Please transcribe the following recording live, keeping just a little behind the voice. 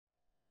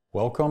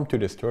Welcome to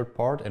this third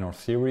part in our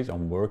series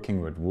on working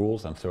with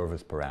rules and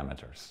service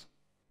parameters.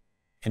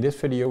 In this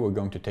video we're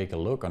going to take a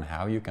look on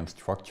how you can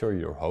structure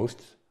your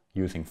hosts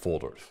using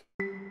folders.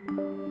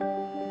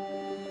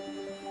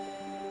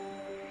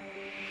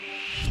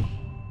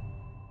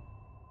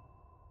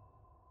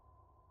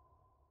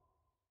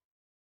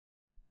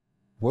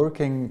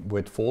 Working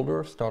with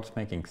folders starts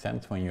making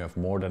sense when you have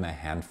more than a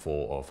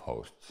handful of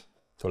hosts.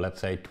 So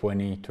let's say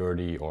 20,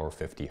 30 or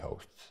 50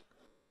 hosts.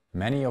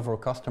 Many of our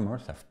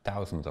customers have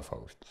thousands of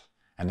hosts,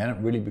 and then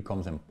it really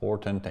becomes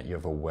important that you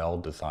have a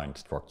well-designed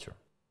structure.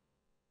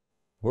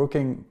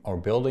 Working or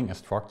building a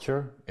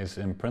structure is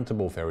in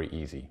principle very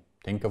easy.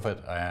 Think of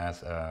it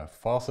as a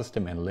file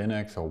system in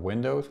Linux or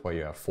Windows where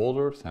you have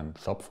folders and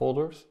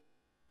subfolders,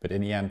 but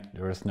in the end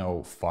there is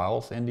no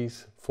files in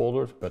these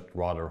folders but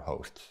rather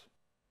hosts.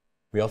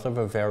 We also have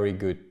a very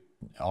good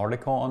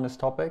article on this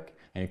topic,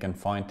 and you can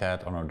find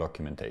that on our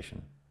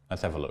documentation.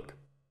 Let's have a look.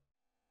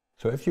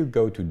 So if you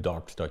go to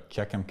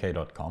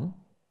docs.checkmk.com,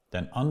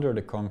 then under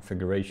the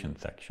configuration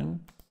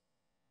section,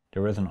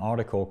 there is an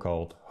article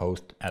called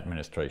Host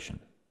Administration.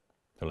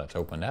 So let's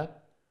open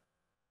that.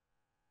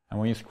 And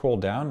when you scroll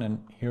down,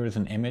 then here is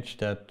an image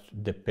that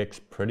depicts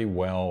pretty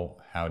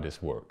well how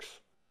this works.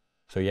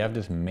 So you have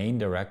this main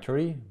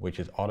directory, which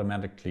is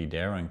automatically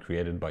there and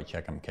created by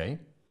Checkmk.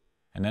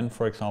 And then,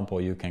 for example,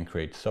 you can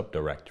create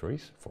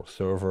subdirectories for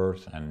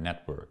servers and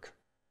network.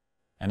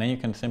 And then you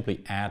can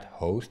simply add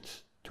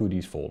hosts to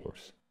these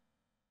folders.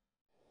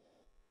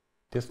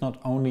 This not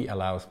only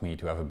allows me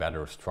to have a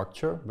better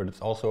structure, but it's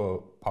also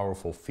a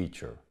powerful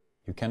feature.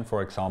 You can,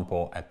 for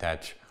example,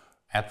 attach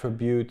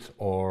attributes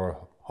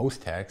or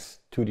host tags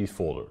to these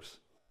folders.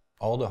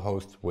 All the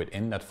hosts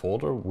within that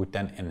folder would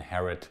then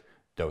inherit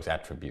those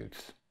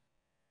attributes.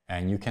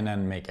 And you can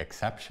then make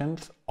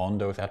exceptions on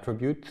those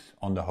attributes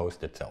on the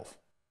host itself.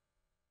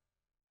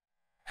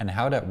 And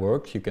how that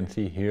works, you can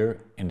see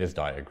here in this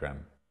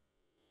diagram.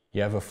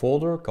 You have a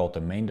folder called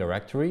the main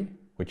directory,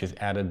 which is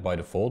added by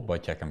default by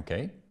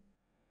Checkmk.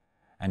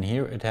 And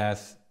here it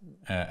has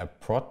a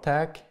prod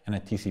tag and a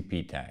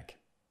TCP tag.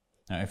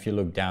 Now if you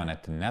look down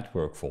at the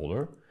network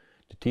folder,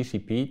 the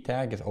TCP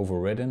tag is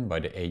overridden by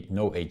the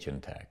no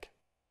agent tag.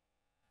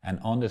 And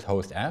on this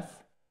host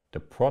F, the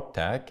prod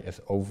tag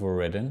is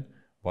overridden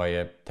by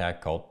a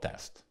tag called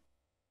test.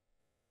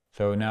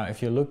 So now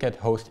if you look at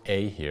host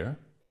A here,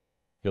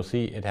 you'll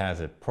see it has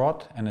a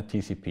prod and a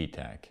TCP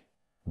tag,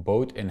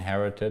 both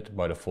inherited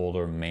by the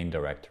folder main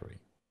directory.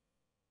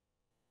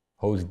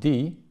 Host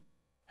D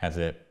has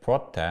a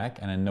prod tag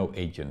and a no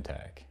agent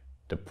tag.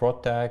 The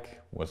prod tag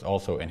was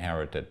also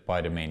inherited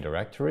by the main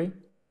directory,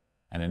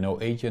 and the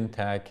no agent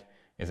tag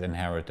is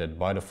inherited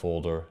by the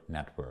folder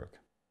network.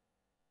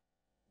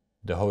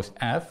 The host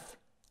F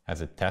has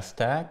a test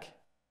tag,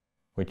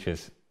 which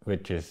is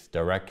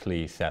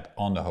directly set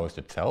on the host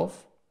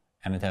itself,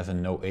 and it has a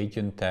no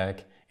agent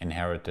tag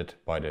inherited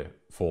by the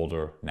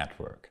folder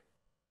network.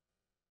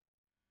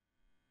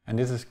 And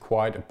this is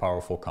quite a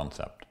powerful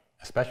concept,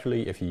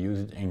 especially if you use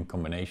it in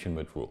combination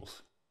with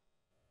rules.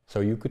 So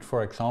you could,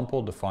 for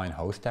example, define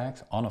host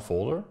tags on a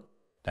folder,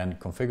 then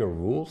configure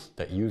rules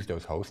that use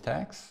those host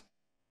tags.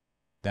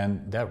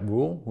 Then that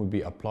rule would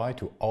be applied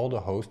to all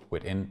the hosts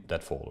within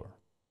that folder.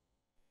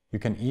 You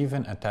can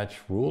even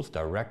attach rules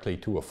directly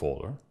to a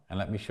folder, and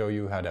let me show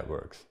you how that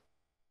works.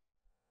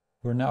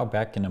 We're now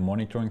back in a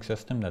monitoring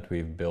system that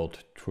we've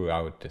built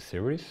throughout the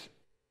series.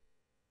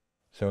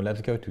 So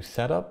let's go to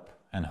Setup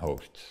and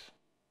Hosts.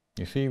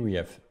 You see we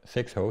have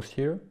 6 hosts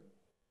here.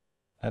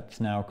 Let's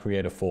now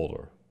create a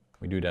folder.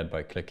 We do that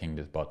by clicking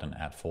this button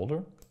Add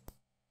Folder.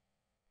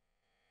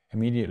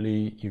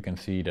 Immediately you can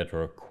see that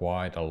there are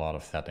quite a lot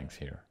of settings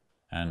here,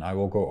 and I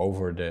will go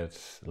over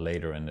this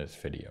later in this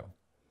video.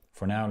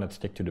 For now, let's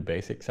stick to the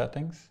basic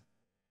settings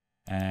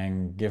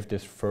and give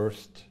this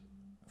first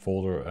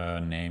folder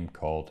a name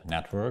called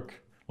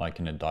Network, like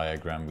in the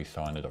diagram we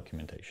saw in the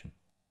documentation.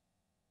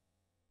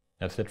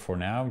 That's it for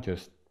now,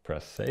 just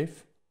press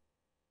Save.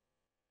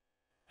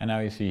 And now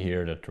you see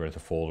here that there is a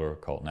folder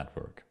called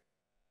Network.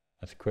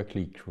 Let's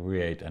quickly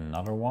create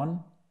another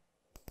one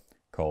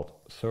called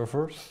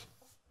Servers.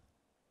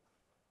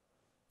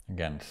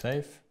 Again,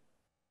 save.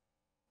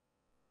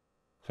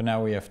 So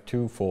now we have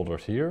 2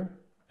 folders here.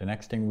 The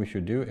next thing we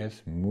should do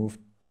is move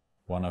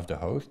one of the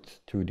hosts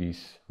to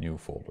these new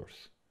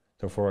folders.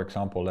 So for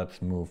example,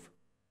 let's move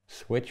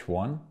switch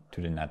 1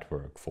 to the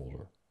network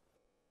folder.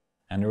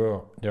 And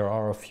there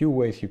are a few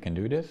ways you can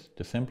do this.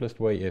 The simplest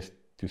way is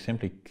to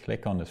simply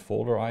click on this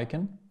folder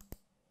icon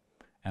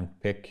and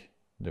pick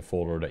the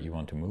folder that you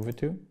want to move it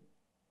to.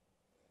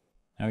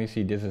 Now you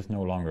see this is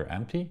no longer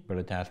empty, but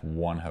it has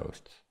 1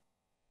 host.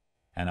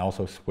 And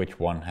also switch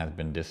 1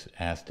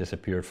 has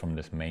disappeared from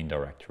this main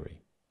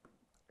directory.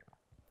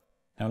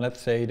 Now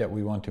let's say that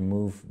we want to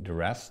move the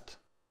rest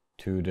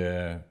to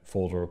the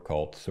folder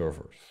called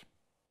Servers.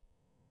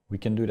 We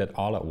can do that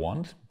all at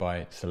once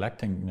by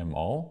selecting them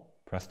all.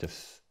 Press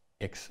this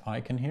X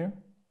icon here.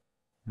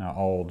 Now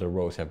all the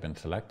rows have been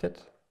selected.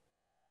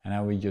 And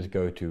now we just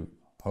go to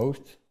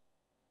Host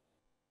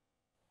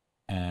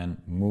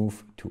and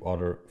move to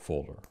other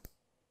folder.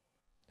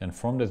 Then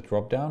from this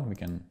drop-down we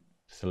can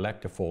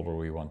select the folder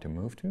we want to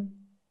move to,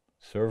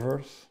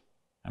 servers,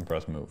 and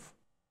press move.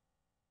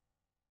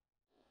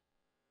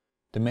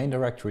 The main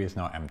directory is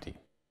now empty.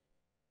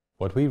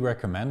 What we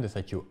recommend is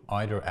that you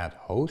either add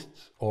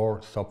hosts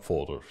or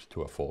subfolders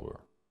to a folder.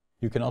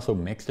 You can also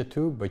mix the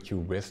two, but you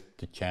risk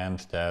the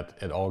chance that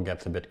it all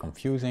gets a bit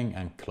confusing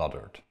and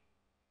cluttered.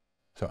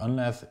 So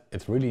unless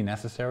it's really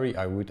necessary,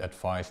 I would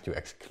advise to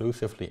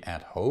exclusively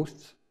add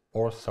hosts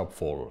or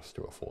subfolders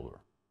to a folder.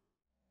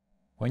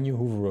 When you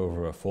hover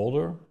over a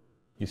folder,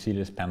 you see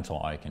this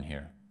pencil icon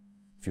here.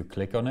 If you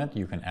click on it,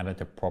 you can edit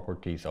the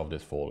properties of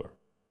this folder.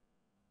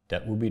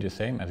 That would be the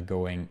same as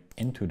going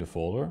into the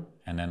folder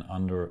and then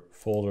under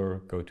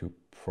folder go to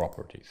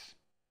properties.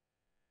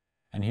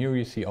 And here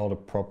you see all the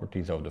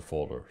properties of the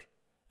folders.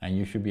 And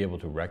you should be able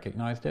to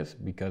recognize this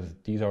because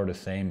these are the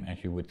same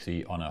as you would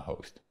see on a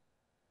host.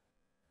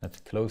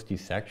 Let's close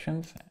these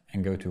sections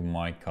and go to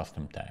My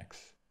Custom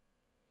Tags.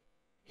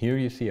 Here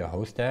you see a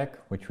host tag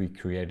which we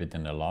created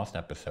in the last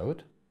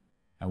episode.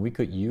 And we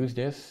could use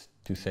this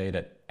to say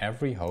that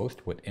every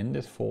host within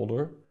this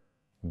folder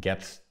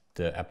gets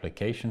the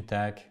application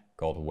tag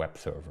called web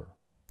server.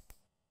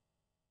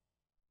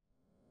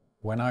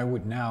 When I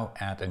would now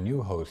add a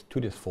new host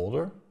to this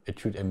folder, it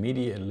should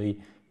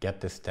immediately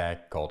get this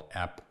tag called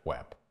app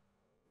web.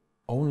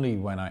 Only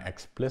when I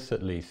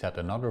explicitly set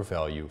another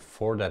value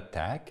for that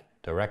tag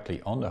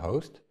directly on the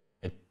host,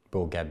 it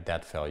will get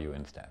that value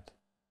instead.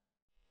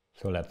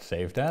 So let's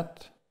save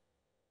that.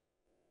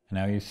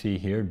 Now you see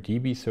here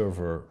DB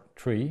server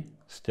 3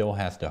 still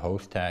has the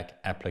host tag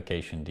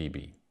application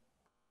DB.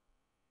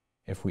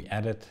 If we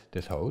edit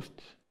this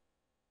host,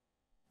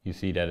 you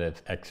see that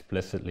it's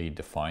explicitly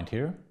defined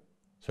here.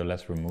 So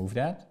let's remove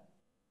that.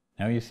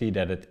 Now you see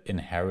that it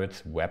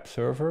inherits web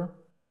server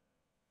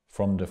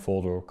from the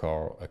folder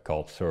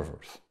called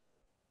servers.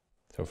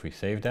 So if we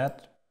save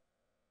that,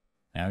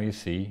 now you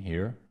see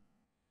here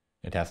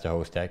it has the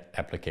host tag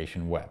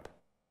application web.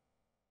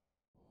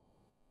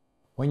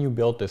 When you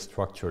build this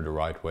structure the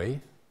right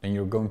way, then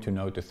you're going to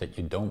notice that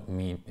you don't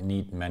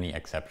need many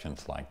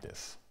exceptions like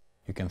this.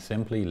 You can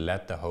simply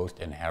let the host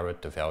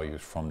inherit the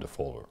values from the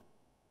folder.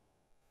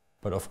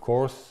 But of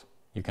course,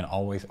 you can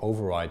always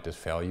override this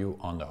value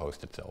on the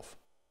host itself.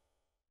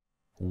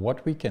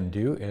 What we can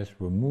do is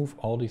remove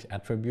all these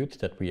attributes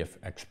that we have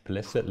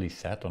explicitly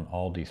set on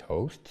all these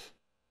hosts.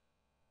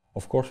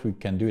 Of course, we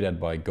can do that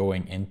by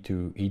going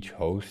into each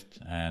host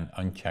and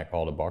uncheck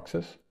all the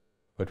boxes,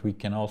 but we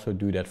can also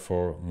do that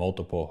for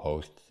multiple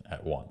hosts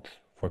at once.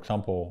 For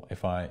example,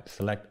 if I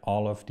select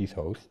all of these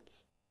hosts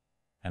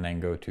and then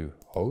go to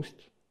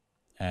host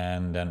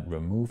and then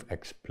remove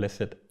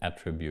explicit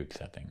attribute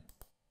setting.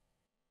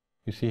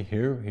 You see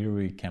here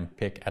we can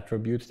pick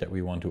attributes that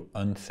we want to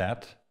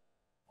unset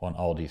on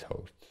all these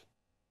hosts.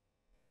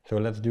 So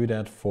let's do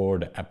that for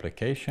the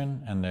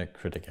application and the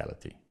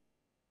criticality.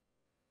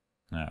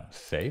 Now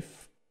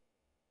save.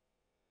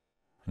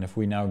 And if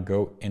we now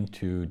go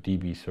into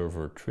DB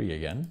server 3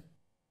 again,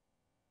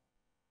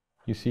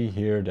 you see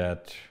here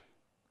that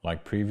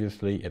like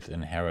previously it's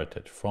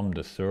inherited from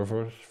the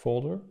servers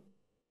folder.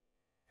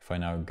 If I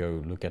now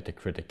go look at the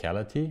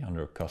criticality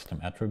under custom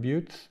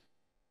attributes,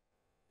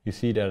 you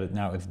see that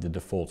now it's the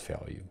default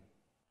value.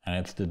 And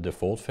it's the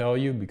default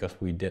value because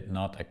we did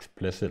not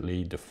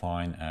explicitly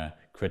define a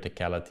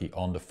criticality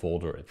on the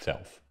folder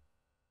itself.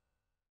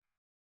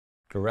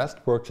 The rest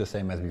works the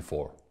same as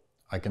before.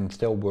 I can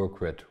still work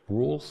with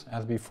rules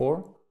as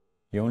before.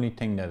 The only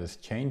thing that has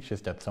changed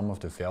is that some of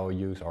the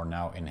values are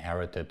now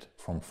inherited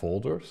from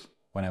folders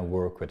when I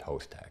work with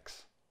host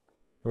tags.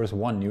 There is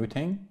one new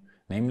thing,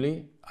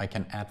 namely I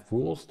can add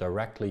rules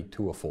directly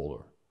to a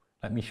folder.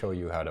 Let me show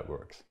you how that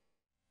works.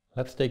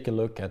 Let's take a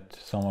look at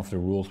some of the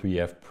rules we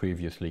have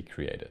previously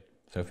created.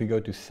 So if we go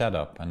to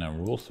setup and then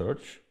rule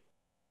search,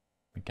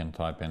 we can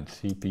type in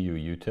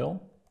CPU util.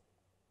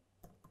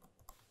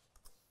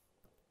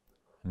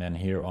 And then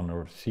here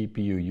under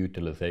CPU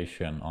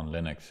utilization on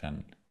Linux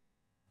and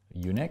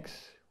Unix,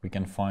 we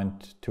can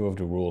find two of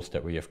the rules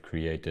that we have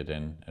created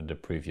in the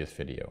previous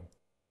video.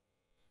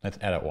 Let's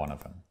edit one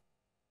of them.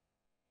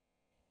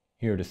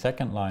 Here the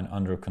second line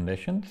under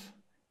conditions,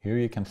 here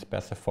you can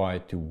specify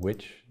to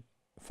which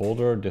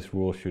folder this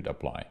rule should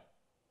apply.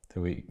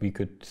 So we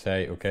could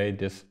say, okay,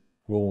 this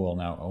rule will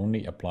now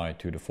only apply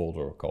to the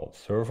folder called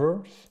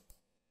servers,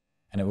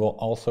 and it will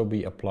also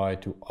be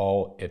applied to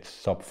all its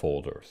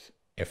subfolders,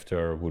 if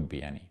there would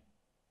be any.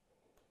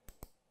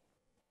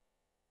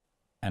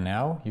 And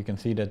now you can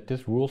see that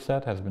this rule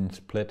set has been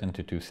split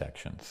into two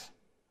sections.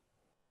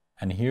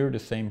 And here the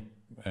same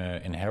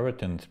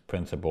inheritance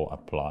principle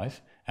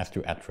applies as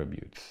to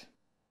attributes,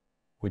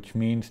 which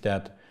means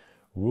that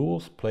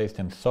rules placed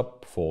in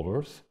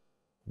subfolders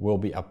will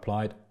be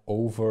applied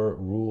over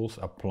rules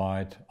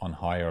applied on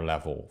higher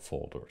level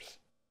folders.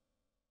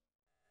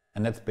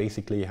 And that's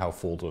basically how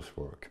folders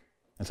work.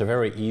 It's a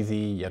very easy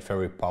yet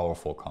very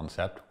powerful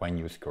concept when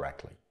used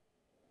correctly.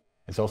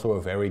 It's also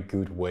a very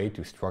good way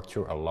to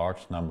structure a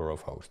large number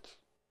of hosts.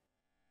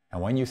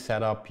 And when you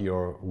set up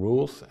your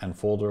rules and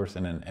folders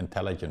in an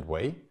intelligent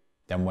way,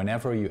 then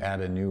whenever you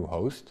add a new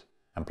host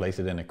and place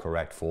it in a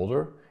correct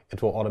folder,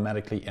 it will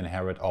automatically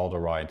inherit all the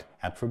right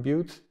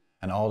attributes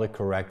and all the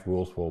correct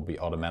rules will be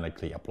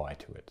automatically applied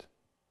to it.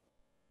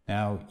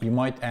 Now, you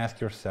might ask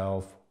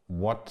yourself,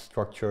 what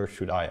structure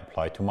should I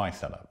apply to my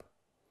setup?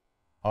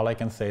 All I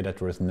can say that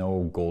there is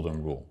no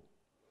golden rule.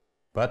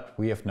 But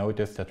we have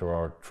noticed that there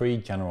are 3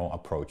 general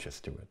approaches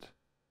to it.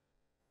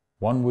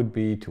 One would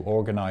be to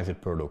organize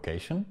it per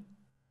location,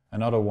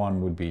 another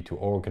one would be to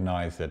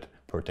organize it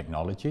per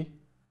technology,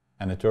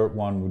 and the third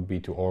one would be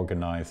to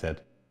organize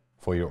it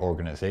for your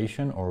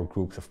organization or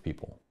groups of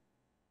people.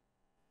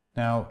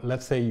 Now,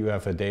 let's say you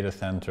have a data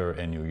center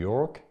in New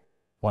York,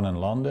 one in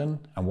London,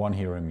 and one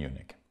here in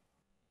Munich.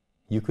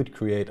 You could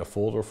create a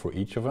folder for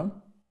each of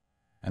them,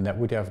 and that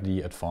would have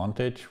the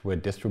advantage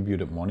with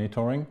distributed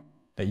monitoring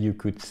that you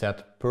could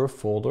set per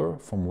folder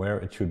from where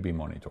it should be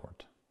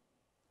monitored.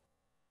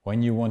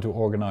 When you want to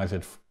organize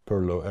it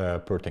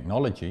per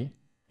technology,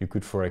 you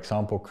could, for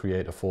example,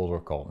 create a folder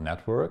called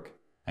Network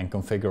and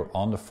configure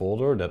on the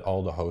folder that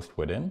all the hosts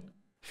within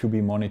should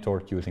be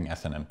monitored using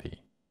SNMP.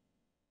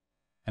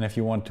 And if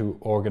you want to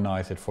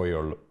organize it for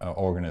your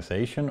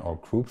organization or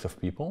groups of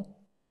people,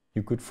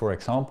 you could, for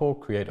example,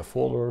 create a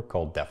folder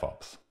called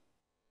DevOps.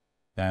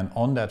 Then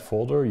on that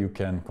folder, you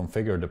can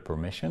configure the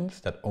permissions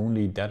that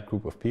only that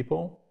group of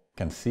people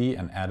can see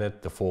and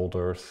edit the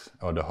folders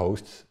or the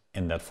hosts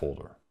in that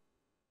folder.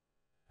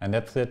 And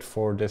that's it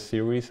for this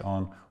series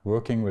on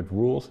working with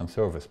rules and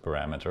service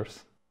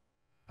parameters.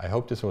 I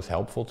hope this was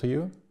helpful to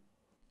you.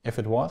 If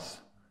it was,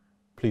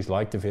 please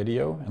like the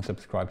video and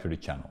subscribe to the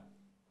channel.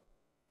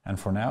 And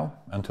for now,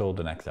 until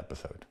the next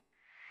episode.